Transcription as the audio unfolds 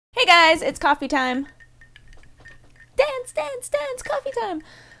guys, it's coffee time. Dance, coffee time.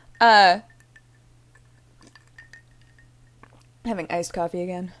 Having iced coffee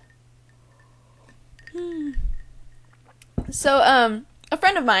again. So, a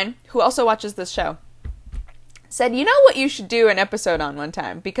friend of mine, who also watches this show, said, you know what you should do an episode on one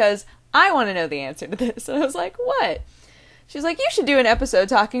time? Because I want to know the answer to this. And I was like, what? She's like, you should do an episode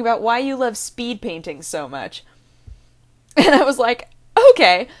talking about why you love speed paintings so much. And I was like,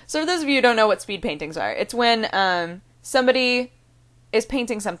 okay. So for those of you who don't know what speed paintings are, it's when somebody is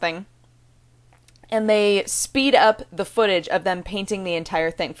painting something and they speed up the footage of them painting the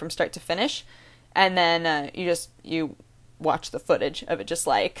entire thing from start to finish. And then you watch the footage of it just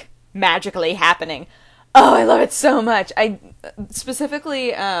like magically happening. Oh, I love it so much. I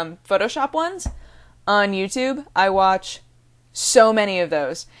specifically Photoshop ones on YouTube. I watch so many of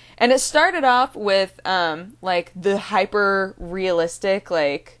those. And it started off with like the hyper realistic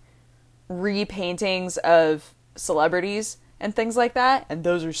like repaintings of celebrities and things like that, and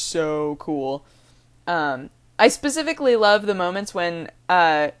those are so cool. I specifically love the moments when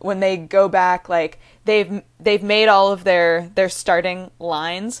they go back, like they've made all of their starting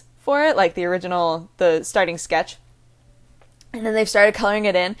lines for it, like the starting sketch, and then they've started coloring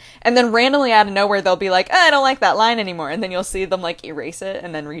it in, and then randomly out of nowhere they'll be like, I don't like that line anymore, and then you'll see them like erase it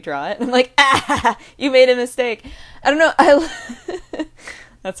and then redraw it, and I'm like, you made a mistake. I don't know,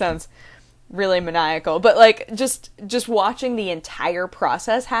 that sounds really maniacal, but like just watching the entire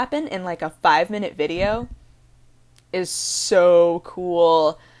process happen in like a 5-minute video is so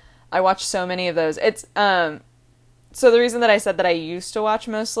cool. I watch so many of those. It's so the reason that I said that I used to watch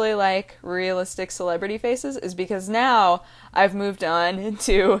mostly like realistic celebrity faces is because now I've moved on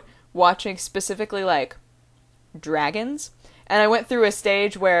to watching specifically like dragons. And I went through a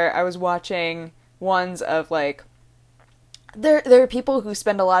stage where I was watching ones of like there are people who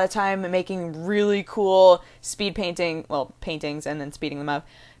spend a lot of time making really cool speed paintings and then speeding them up.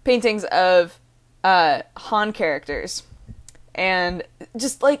 Paintings of Han characters. And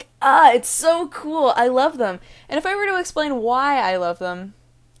just like, it's so cool. I love them. And if I were to explain why I love them,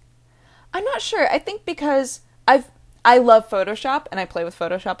 I'm not sure. I think because I love Photoshop and I play with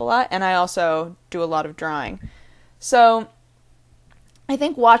Photoshop a lot, and I also do a lot of drawing. So I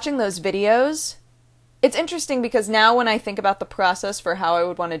think watching those videos, it's interesting because now when I think about the process for how I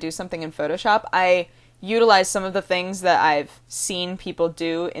would want to do something in Photoshop, I utilize some of the things that I've seen people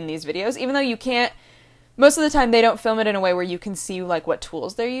do in these videos, even though you can't, most of the time they don't film it in a way where you can see like what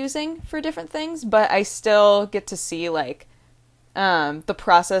tools they're using for different things, but I still get to see like the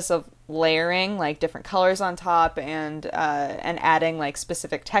process of layering like different colors on top and adding like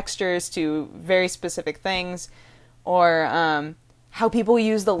specific textures to very specific things, or how people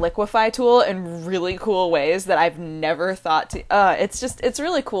use the liquefy tool in really cool ways that I've never thought to. It's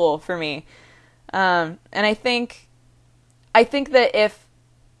really cool for me. And I think that if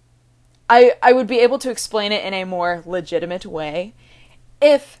I would be able to explain it in a more legitimate way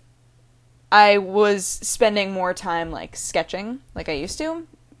if I was spending more time like sketching like I used to,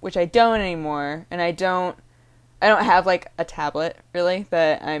 which I don't anymore, and I don't have like a tablet really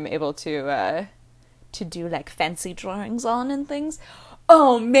that I'm able to do like fancy drawings on and things.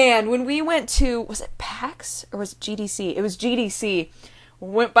 Oh man, when we went to, was it PAX or was it GDC? It was GDC.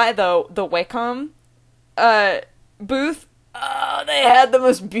 Went by the Wacom booth. Oh, they had the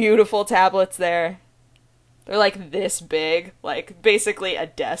most beautiful tablets there. They're like this big, like basically a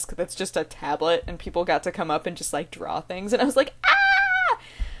desk that's just a tablet, and people got to come up and just like draw things, and I was like, ah!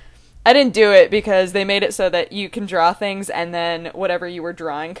 I didn't do it because they made it so that you can draw things and then whatever you were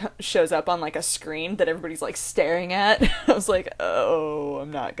drawing shows up on like a screen that everybody's like staring at. I was like, oh,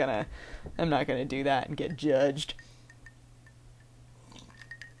 I'm not gonna do that and get judged.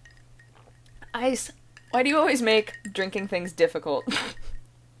 Ice. Why do you always make drinking things difficult?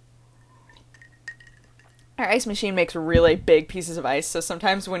 Our ice machine makes really big pieces of ice, so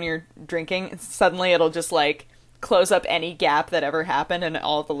sometimes when you're drinking, suddenly it'll just like close up any gap that ever happened and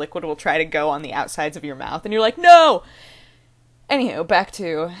all the liquid will try to go on the outsides of your mouth, and you're like, no! Anywho, back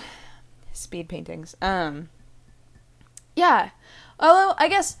to speed paintings. Yeah. Although, I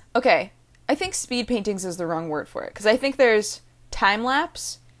guess, okay, I think speed paintings is the wrong word for it, because I think there's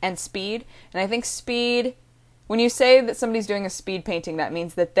time-lapse and speed, and I think speed, when you say that somebody's doing a speed painting, that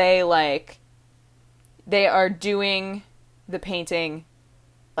means that they are doing the painting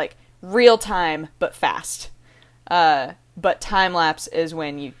like real time but fast. But time lapse is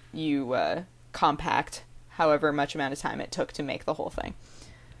when you compact however much amount of time it took to make the whole thing.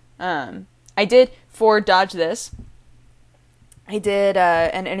 I did, for Dodge This, I did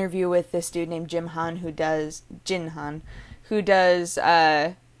an interview with this dude named Jin Han, who does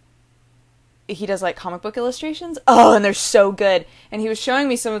he does like comic book illustrations. Oh, and they're so good. And he was showing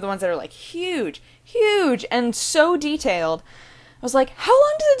me some of the ones that are like huge, and so detailed. I was like, how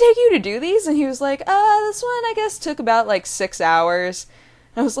long does it take you to do these? And he was like, this one I guess took about like 6 hours.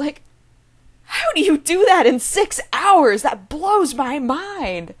 And I was like, how do you do that in 6 hours? That blows my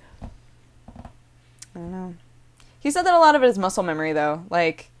mind. I don't know. He said that a lot of it is muscle memory though.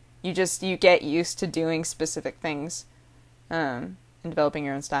 Like, you get used to doing specific things, and developing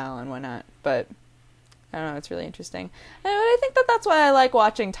your own style and whatnot. But I don't know, it's really interesting. And I think that that's why I like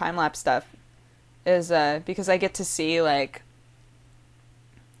watching time-lapse stuff, is because I get to see like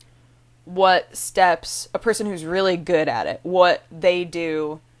what steps a person who's really good at it, what they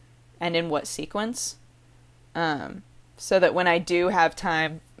do and in what sequence, so that when I do have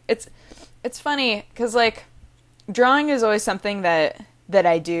time, it's funny because like drawing is always something that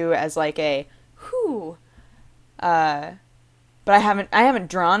I do as like a but I haven't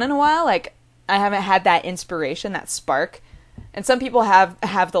drawn in a while. Like, I haven't had that inspiration, that spark. And some people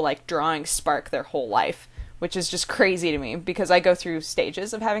have the like drawing spark their whole life, which is just crazy to me because I go through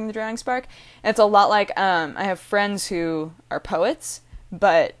stages of having the drawing spark. And it's a lot like, I have friends who are poets,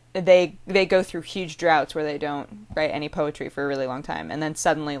 but they go through huge droughts where they don't write any poetry for a really long time. And then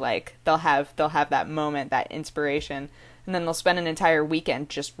suddenly like they'll have that moment, that inspiration, and then they'll spend an entire weekend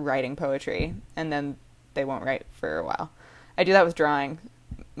just writing poetry, and then they won't write for a while. I do that with drawing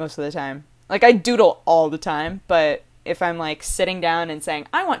most of the time. Like, I doodle all the time, but if I'm like sitting down and saying,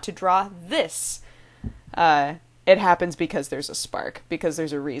 I want to draw this, it happens because there's a spark, because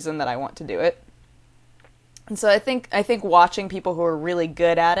there's a reason that I want to do it. And so I think watching people who are really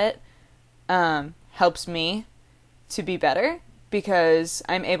good at it helps me to be better, because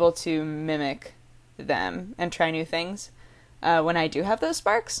I'm able to mimic them and try new things when I do have those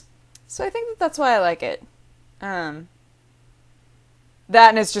sparks. So I think that's why I like it.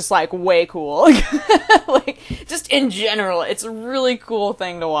 That, and it's just like way cool. Like, just in general, it's a really cool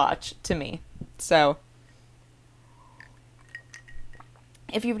thing to watch to me. So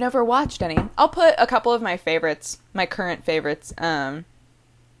if you've never watched any, I'll put a couple of my favorites, my current favorites, the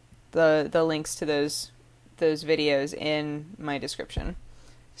links to those videos in my description,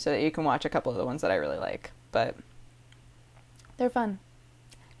 so that you can watch a couple of the ones that I really like. But they're fun.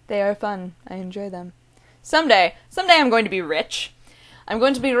 They are fun. I enjoy them. Someday I'm going to be rich. I'm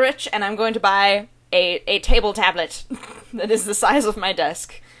going to be rich, and I'm going to buy a table tablet that is the size of my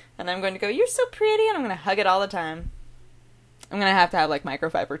desk. And I'm going to go, you're so pretty, and I'm going to hug it all the time. I'm going to have like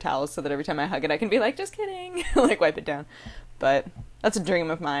microfiber towels so that every time I hug it, I can be like, just kidding. Like, wipe it down. But that's a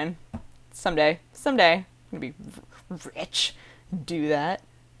dream of mine. Someday, I'm going to be rich. Do that.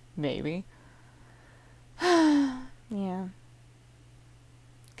 Maybe. Yeah.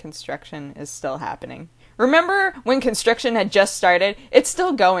 Construction is still happening. Remember when construction had just started? It's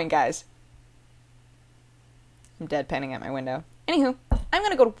still going, guys. I'm deadpanning at my window. Anywho, I'm going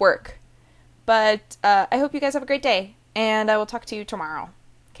to go to work. But I hope you guys have a great day, and I will talk to you tomorrow.